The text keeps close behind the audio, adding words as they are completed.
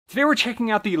Today we're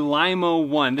checking out the Lymow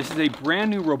One. This is a brand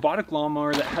new robotic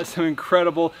lawnmower that has some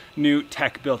incredible new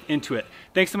tech built into it.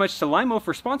 Thanks so much to Lymow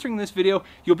for sponsoring this video.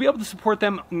 You'll be able to support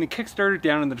them in the Kickstarter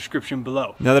down in the description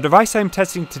below. Now the device I'm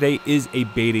testing today is a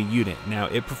beta unit. Now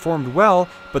it performed well,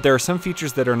 but there are some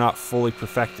features that are not fully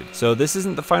perfected. So this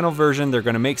isn't the final version. They're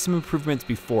going to make some improvements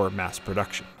before mass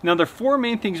production. Now there are four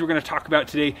main things we're going to talk about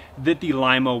today that the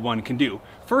Lymow One can do.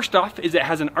 First off is it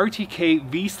has an RTK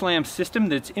V-slam system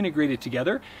that's integrated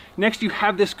together. Next you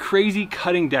have this crazy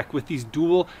cutting deck with these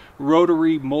dual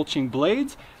rotary mulching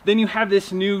blades. Then you have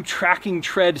this new tracking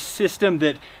tread system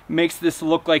that makes this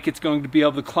look like it's going to be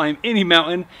able to climb any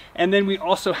mountain. And then we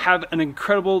also have an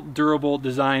incredible durable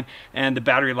design and the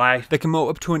battery life that can mow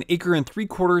up to 1 3/4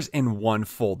 acres in one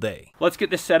full day. Let's get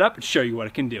this set up and show you what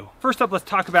it can do. First up, let's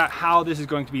talk about how this is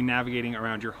going to be navigating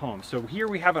around your home. So here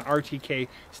we have an RTK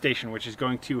station, which is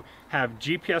going to have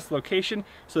GPS location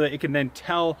so that it can then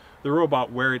tell the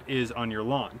robot where it is on your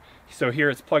lawn. So here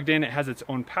it's plugged in, it has its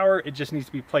own power, it just needs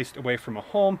to be placed away from a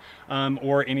home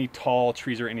or any tall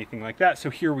trees or anything like that. So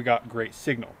here we got great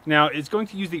signal. Now it's going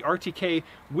to use the RTK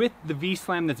with the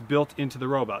V-slam that's built into the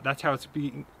robot. That's how it's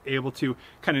being able to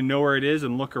kind of know where it is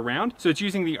and look around. So it's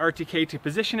using the RTK to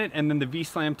position it and then the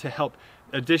V-slam to help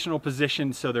additional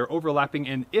positions so they're overlapping,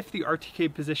 and if the RTK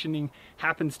positioning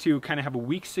happens to kind of have a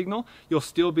weak signal, you'll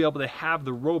still be able to have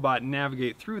the robot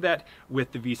navigate through that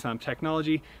with the V-slam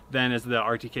technology. Then as the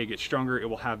RTK gets stronger, it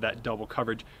will have that double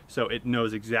coverage so it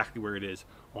knows exactly where it is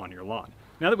on your lawn.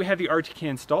 Now that we have the RTK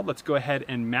installed, let's go ahead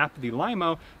and map the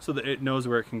Lymow so that it knows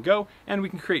where it can go, and we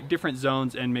can create different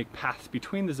zones and make paths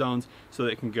between the zones so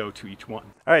that it can go to each one.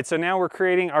 All right, so now we're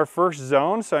creating our first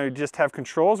zone. So I just have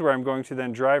controls where I'm going to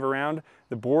then drive around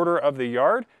the border of the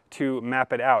yard to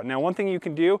map it out. Now one thing you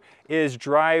can do is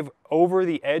drive over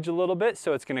the edge a little bit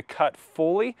so it's going to cut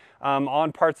fully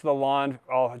on parts of the lawn.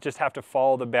 I'll just have to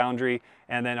follow the boundary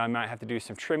and then I might have to do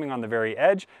some trimming on the very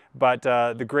edge. But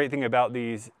the great thing about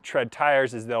these tread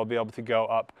tires is they'll be able to go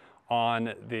up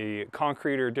on the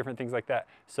concrete or different things like that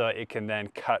so it can then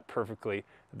cut perfectly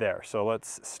there. So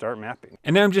let's start mapping.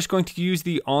 And now I'm just going to use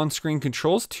the on-screen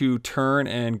controls to turn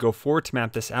and go forward to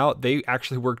map this out. They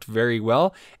actually worked very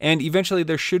well, and eventually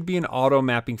there should be an auto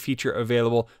mapping feature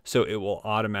available so it will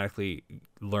automatically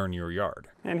learn your yard.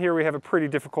 And here we have a pretty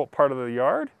difficult part of the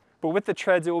yard, but with the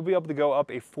treads it will be able to go up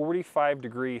a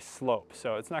 45-degree slope,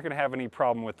 so it's not going to have any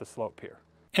problem with the slope here.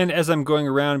 And as I'm going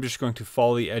around, I'm just going to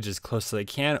follow the edge as close as I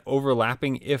can,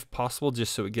 overlapping if possible,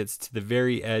 just so it gets to the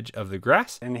very edge of the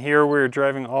grass. And here we're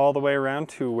driving all the way around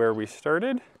to where we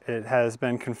started. It has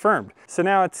been confirmed. So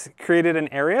now it's created an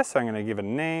area, so I'm going to give it a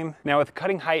name. Now with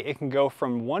cutting height, it can go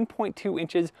from 1.2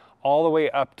 inches all the way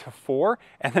up to 4,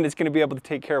 and then it's going to be able to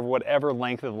take care of whatever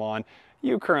length of lawn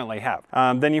you currently have.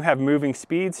 Then you have moving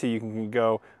speed, so you can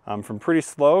go from pretty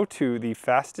slow to the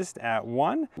fastest at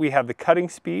 1. We have the cutting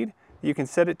speed you can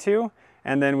set it to,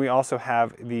 and then we also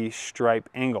have the stripe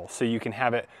angle, so you can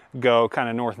have it go kind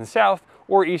of north and south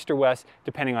or east or west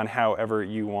depending on however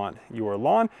you want your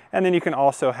lawn. And then you can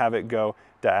also have it go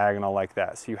diagonal like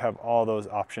that, so you have all those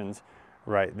options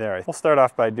right there. We'll start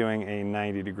off by doing a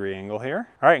 90-degree angle here.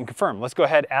 All right, and confirm. Let's go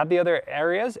ahead, add the other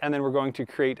areas, and then we're going to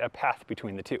create a path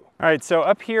between the two. All right, so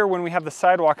up here when we have the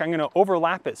sidewalk, I'm going to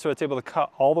overlap it so it's able to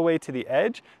cut all the way to the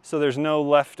edge, so there's no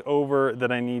left over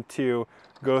that I need to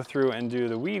go through and do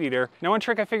the weed eater. Now one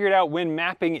trick I figured out when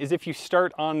mapping is if you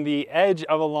start on the edge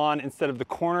of a lawn instead of the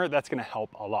corner, that's going to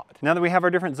help a lot. Now that we have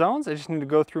our different zones, I just need to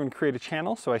go through and create a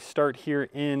channel. So I start here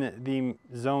in the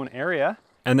zone area.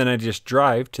 And then I just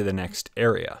drive to the next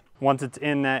area. Once it's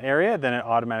in that area, then it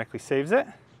automatically saves it.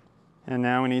 And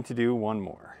now we need to do one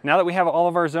more. Now that we have all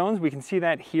of our zones, we can see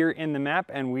that here in the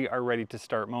map and we are ready to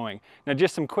start mowing. Now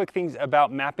just some quick things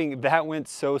about mapping. That went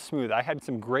so smooth. I had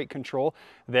some great control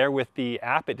there with the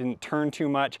app. It didn't turn too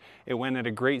much. It went at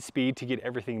a great speed to get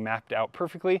everything mapped out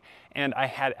perfectly, and I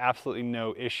had absolutely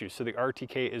no issues. So the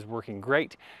RTK is working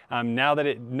great. Now that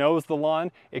it knows the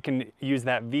lawn, it can use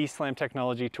that V-slam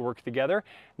technology to work together.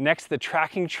 Next, the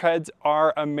tracking treads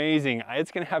are amazing.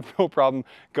 It's gonna have no problem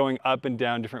going up and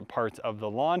down different parts of the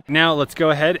lawn. Now let's go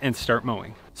ahead and start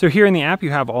mowing. So here in the app,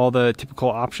 you have all the typical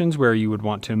options where you would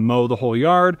want to mow the whole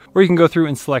yard, or you can go through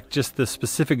and select just the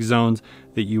specific zones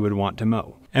that you would want to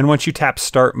mow. And once you tap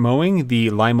Start Mowing, the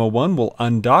Lymow One will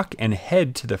undock and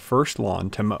head to the first lawn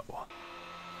to mow.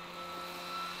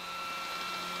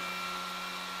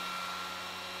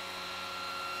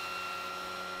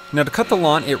 Now to cut the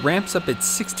lawn, it ramps up its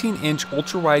 16-inch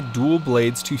ultra-wide dual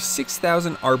blades to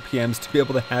 6,000 RPMs to be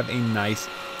able to have a nice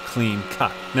clean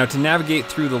cut. Now to navigate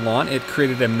through the lawn, it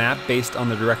created a map based on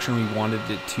the direction we wanted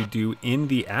it to do in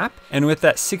the app. And with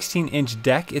that 16-inch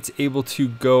deck, it's able to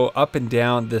go up and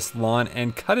down this lawn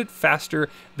and cut it faster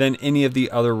than any of the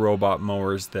other robot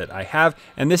mowers that I have.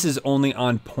 And this is only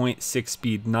on 0.6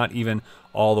 speed, not even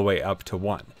all the way up to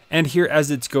 1. And here,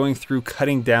 as it's going through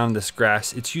cutting down this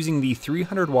grass, it's using the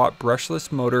 300 watt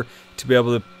brushless motor to be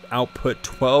able to output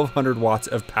 1200 watts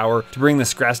of power to bring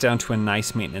this grass down to a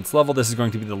nice maintenance level. This is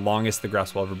going to be the longest the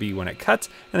grass will ever be when it cuts,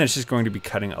 and then it's just going to be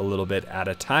cutting a little bit at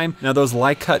a time. Now those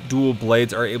Lycut dual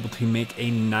blades are able to make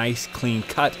a nice clean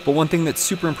cut, but one thing that's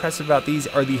super impressive about these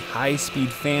are the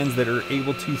high-speed fans that are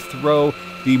able to throw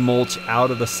the mulch out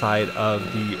of the side of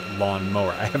the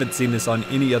lawnmower. I haven't seen this on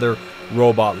any other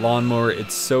robot lawnmower.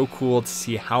 It's so cool to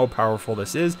see how powerful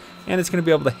this is, and it's going to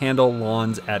be able to handle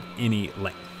lawns at any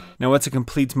length. Now once it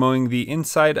completes mowing the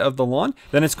inside of the lawn,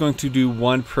 then it's going to do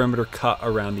one perimeter cut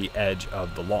around the edge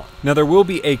of the lawn. Now there will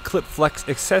be a clip flex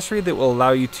accessory that will allow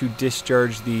you to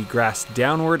discharge the grass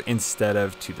downward instead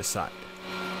of to the side.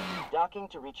 Docking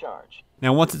to recharge.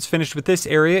 Now once it's finished with this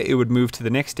area, it would move to the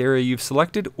next area you've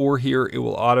selected, or here it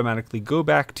will automatically go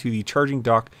back to the charging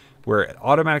dock where it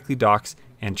automatically docks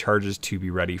and charges to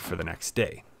be ready for the next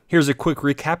day. Here's a quick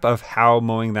recap of how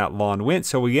mowing that lawn went.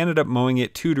 So we ended up mowing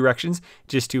it 2 directions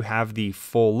just to have the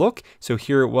full look. So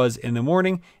here it was in the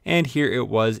morning, and here it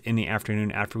was in the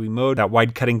afternoon after we mowed. That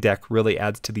wide cutting deck really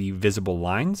adds to the visible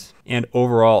lines. And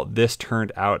overall, this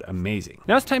turned out amazing.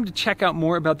 Now it's time to check out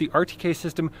more about the RTK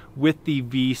system with the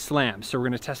V-Slam. So we're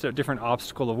going to test out different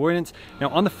obstacle avoidance. Now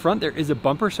on the front, there is a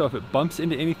bumper, so if it bumps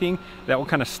into anything, that will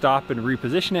kind of stop and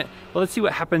reposition it. But let's see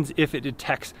what happens if it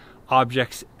detects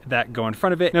objects that go in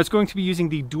front of it. Now it's going to be using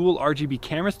the dual RGB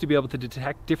cameras to be able to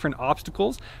detect different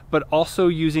obstacles, but also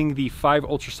using the 5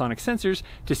 ultrasonic sensors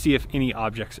to see if any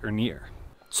objects are near.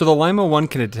 So the Lymow One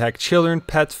can detect children,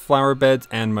 pets, flower beds,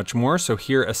 and much more. So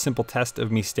here, a simple test of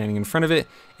me standing in front of it.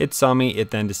 It saw me,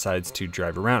 it then decides to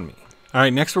drive around me. All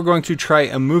right, next we're going to try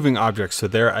a moving object. So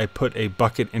there I put a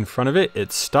bucket in front of it.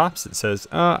 It stops, it says,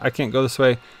 I can't go this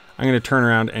way. I'm gonna turn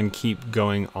around and keep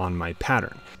going on my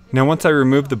pattern. Now once I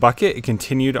removed the bucket, it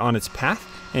continued on its path,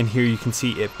 and here you can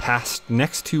see it passed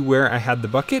next to where I had the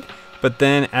bucket, but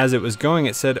then as it was going,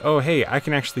 it said, oh hey, I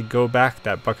can actually go back,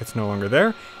 that bucket's no longer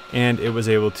there, and it was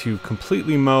able to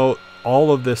completely mow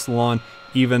all of this lawn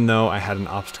even though I had an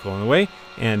obstacle in the way,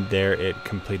 and there it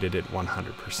completed it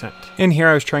 100%. And here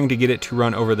I was trying to get it to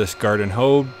run over this garden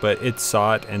hoe, but it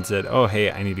saw it and said, oh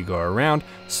hey, I need to go around,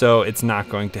 so it's not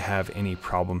going to have any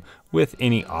problem with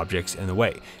any objects in the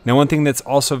way. Now one thing that's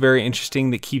also very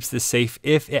interesting that keeps this safe,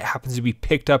 if it happens to be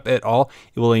picked up at all,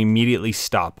 it will immediately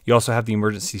stop. You also have the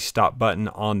emergency stop button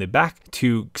on the back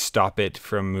to stop it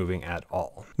from moving at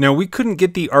all. Now we couldn't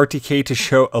get the RTK to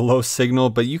show a low signal,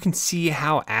 but you can see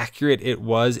how accurate it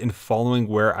was in following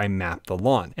where I mapped the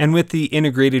lawn. And with the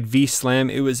integrated V-Slam,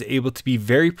 it was able to be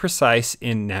very precise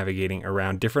in navigating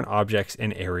around different objects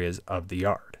and areas of the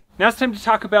yard. Now it's time to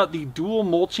talk about the dual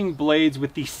mulching blades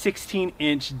with the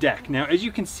 16-inch deck. Now as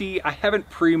you can see, I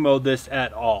haven't pre-mowed this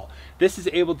at all. This is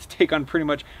able to take on pretty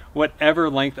much whatever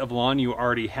length of lawn you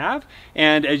already have,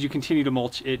 and as you continue to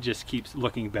mulch, it just keeps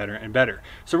looking better and better.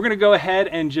 So we're gonna go ahead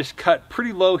and just cut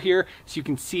pretty low here so you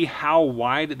can see how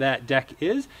wide that deck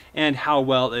is and how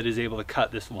well it is able to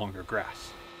cut this longer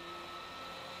grass.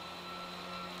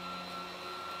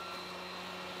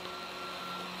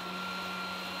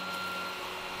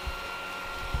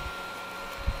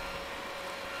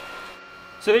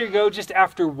 So there you go, just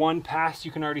after one pass,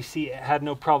 you can already see it had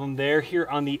no problem there. Here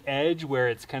on the edge, where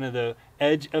it's kind of the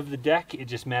edge of the deck, it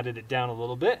just matted it down a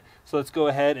little bit. So let's go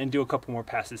ahead and do a couple more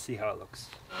passes, see how it looks.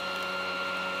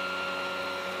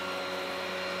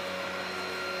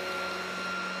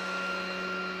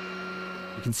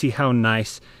 You can see how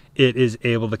nice it is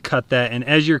able to cut that. And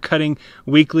as you're cutting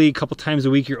weekly, a couple times a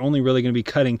week, you're only really going to be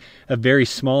cutting a very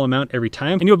small amount every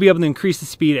time, and you'll be able to increase the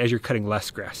speed as you're cutting less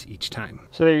grass each time.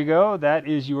 So there you go, that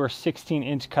is your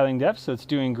 16-inch cutting depth, so it's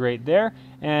doing great there.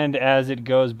 And as it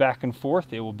goes back and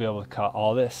forth, it will be able to cut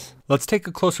all this. Let's take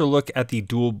a closer look at the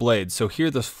dual blades. So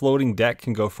here this floating deck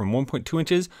can go from 1.2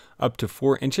 inches up to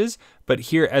 4 inches, but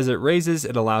here as it raises,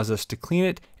 it allows us to clean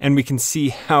it, and we can see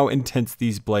how intense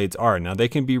these blades are. Now they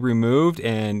can be removed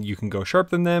and you can go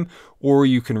sharpen them, or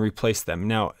you can replace them.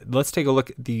 Now let's take a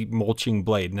look at the mulching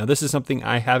blade. Now this is something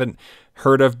I haven't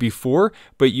heard of before,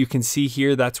 but you can see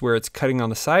here that's where it's cutting on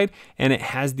the side, and it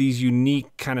has these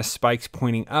unique kind of spikes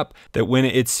pointing up that when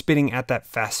it's spinning at that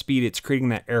fast speed, it's creating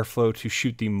that airflow to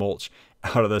shoot the mulch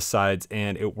out of the sides,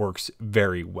 and it works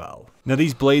very well. Now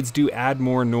these blades do add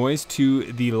more noise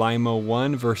to the Lymow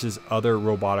One versus other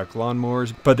robotic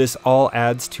lawnmowers, but this all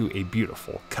adds to a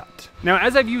beautiful cut. Now,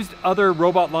 as I've used other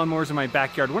robot lawnmowers in my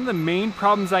backyard, one of the main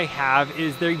problems I have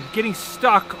is they're getting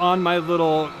stuck on my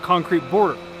little concrete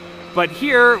border. But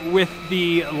here with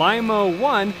the Lymow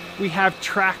One, we have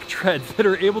track treads that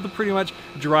are able to pretty much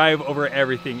drive over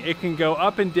everything. It can go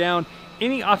up and down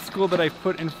any obstacle that I've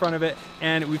put in front of it,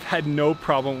 and we've had no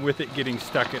problem with it getting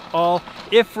stuck at all.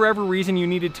 If for whatever reason you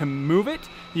needed to move it,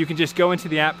 you can just go into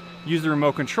the app, use the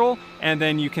remote control, and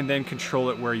then you can then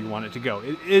control it where you want it to go.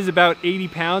 It is about 80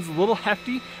 pounds, a little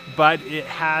hefty, but it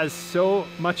has so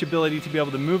much ability to be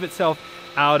able to move itself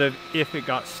out of if it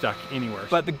got stuck anywhere.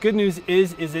 But the good news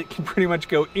is it can pretty much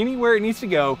go anywhere it needs to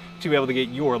go to be able to get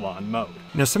your lawn mowed.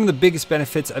 Now some of the biggest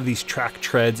benefits of these track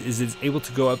treads is it's able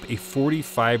to go up a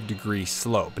 45-degree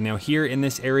slope. Now here in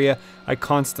this area, I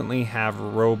constantly have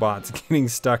robots getting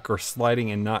stuck or sliding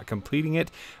and not completing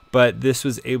it, but this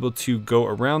was able to go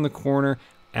around the corner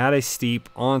at a steep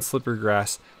on slippery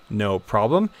grass, no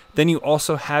problem. Then you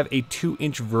also have a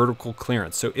 2-inch vertical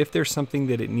clearance. So if there's something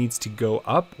that it needs to go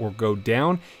up or go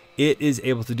down, it is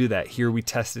able to do that. Here we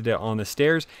tested it on the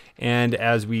stairs, and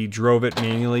as we drove it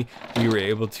manually, we were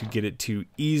able to get it to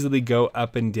easily go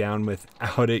up and down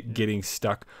without it getting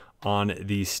stuck on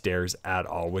these stairs at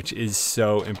all, which is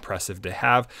so impressive to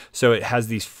have. So it has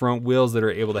these front wheels that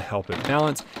are able to help it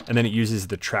balance, and then it uses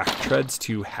the track treads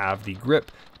to have the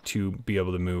grip to be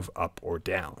able to move up or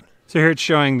down. So here it's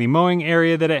showing the mowing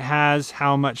area that it has,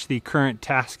 how much the current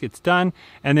task gets done,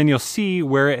 and then you'll see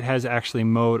where it has actually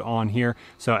mowed on here.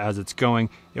 So as it's going,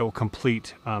 it will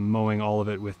complete mowing all of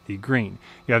it with the green.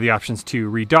 You have the options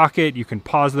to redock it, you can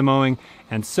pause the mowing,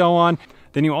 and so on.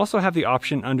 Then you also have the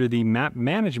option under the map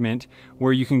management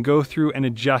where you can go through and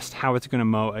adjust how it's going to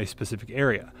mow a specific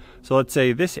area. So let's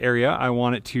say this area, I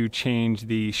want it to change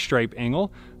the stripe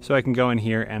angle. So I can go in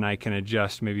here and I can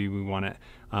adjust, maybe we want it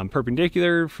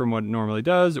perpendicular from what it normally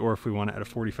does, or if we want it at a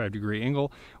 45-degree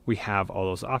angle, we have all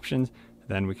those options.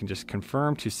 Then we can just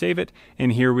confirm to save it.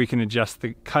 And here we can adjust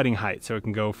the cutting height. So it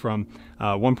can go from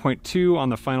 1.2 on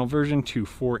the final version to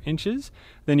 4 inches.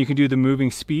 Then you can do the moving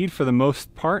speed. For the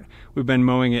most part, we've been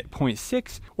mowing at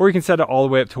 0.6, or you can set it all the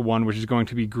way up to 1, which is going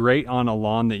to be great on a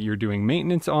lawn that you're doing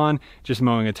maintenance on, just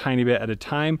mowing a tiny bit at a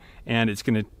time, and it's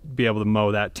going to be able to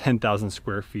mow that 10,000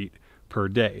 square feet per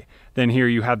day. Then here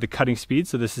you have the cutting speed.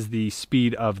 So this is the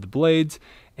speed of the blades,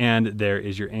 and there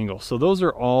is your angle. So those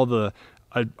are all the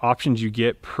options you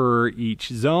get per each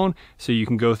zone, so you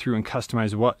can go through and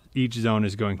customize what each zone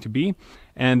is going to be.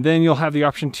 And then you'll have the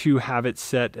option to have it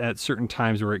set at certain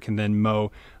times where it can then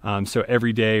mow. So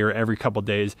every day or every couple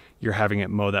days, you're having it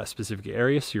mow that specific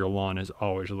area, so your lawn is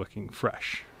always looking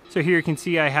fresh. So here you can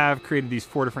see I have created these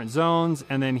 4 different zones,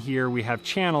 and then here we have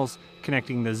channels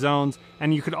connecting the zones,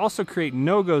 and you could also create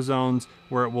no-go zones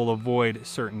where it will avoid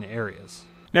certain areas.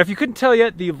 Now, if you couldn't tell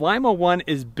yet, the Lymow One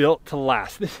is built to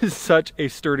last. This is such a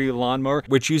sturdy lawnmower,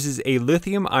 which uses a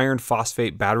lithium iron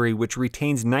phosphate battery, which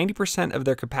retains 90% of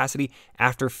their capacity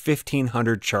after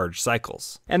 1,500 charge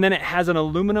cycles. And then it has an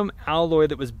aluminum alloy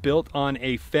that was built on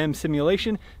a FEM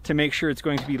simulation to make sure it's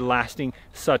going to be lasting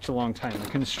such a long time. The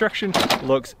construction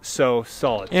looks so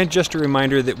solid. And just a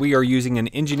reminder that we are using an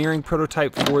engineering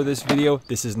prototype for this video.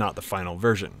 This is not the final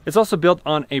version. It's also built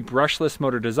on a brushless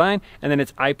motor design, and then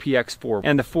it's IPX4.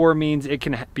 And the 4 means it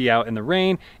can be out in the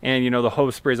rain, and you know, the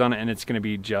hose sprays on it and it's going to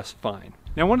be just fine.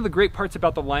 Now, one of the great parts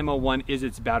about the Lymow One is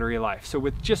its battery life. So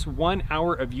with just 1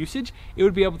 hour of usage, it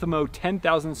would be able to mow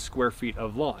 10,000 square feet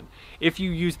of lawn. If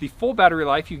you use the full battery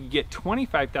life, you could get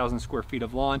 25,000 square feet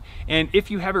of lawn. And if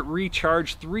you have it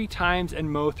recharged 3 times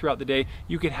and mow throughout the day,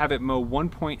 you could have it mow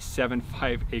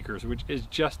 1.75 acres, which is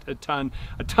just a ton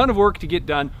of work to get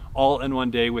done all in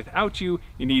one day without you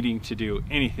needing to do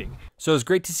anything. So it's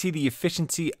great to see the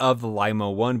efficiency of the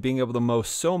Lymow One being able to mow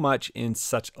so much in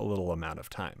such a little amount of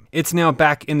time. It's now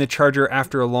back in the charger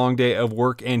after a long day of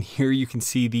work, and here you can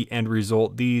see the end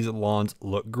result. These lawns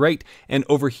look great, and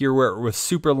over here where it was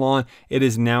super lawn, it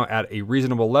is now at a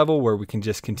reasonable level where we can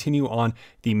just continue on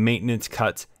the maintenance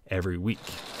cuts every week.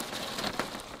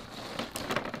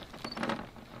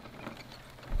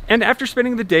 And after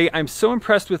spending the day, I'm so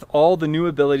impressed with all the new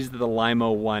abilities that the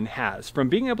Lymow One has. From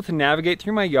being able to navigate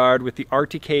through my yard with the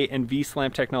RTK and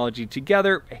V-Slam technology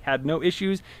together, I had no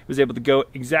issues. It was able to go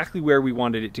exactly where we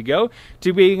wanted it to go,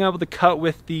 to being able to cut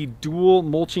with the dual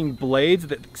mulching blades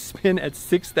that spin at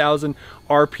 6,000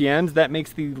 RPMs. That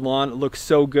makes the lawn look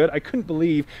so good. I couldn't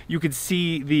believe you could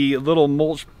see the little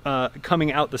mulch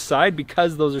coming out the side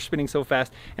because those are spinning so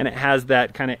fast, and it has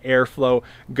that kind of airflow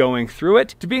going through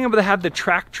it. To being able to have the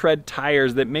track tread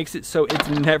tires that makes it so it's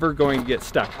never going to get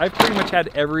stuck. I've pretty much had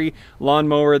every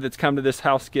lawnmower that's come to this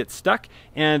house get stuck,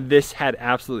 and this had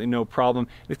absolutely no problem.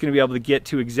 It's going to be able to get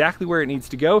to exactly where it needs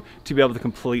to go to be able to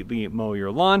completely mow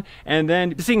your lawn. And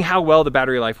then seeing how well the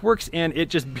battery life works and it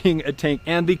just being a tank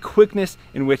and the quickness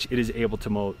in which it is able to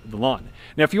mow the lawn.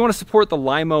 Now, if you want to support the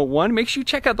Lymow One, make sure you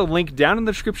check out the link down in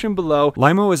the description below.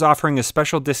 Lymow is offering a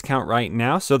special discount right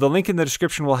now, so the link in the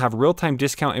description will have real-time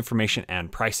discount information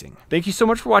and pricing. Thank you so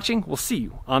much for watching. We'll see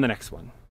you on the next one.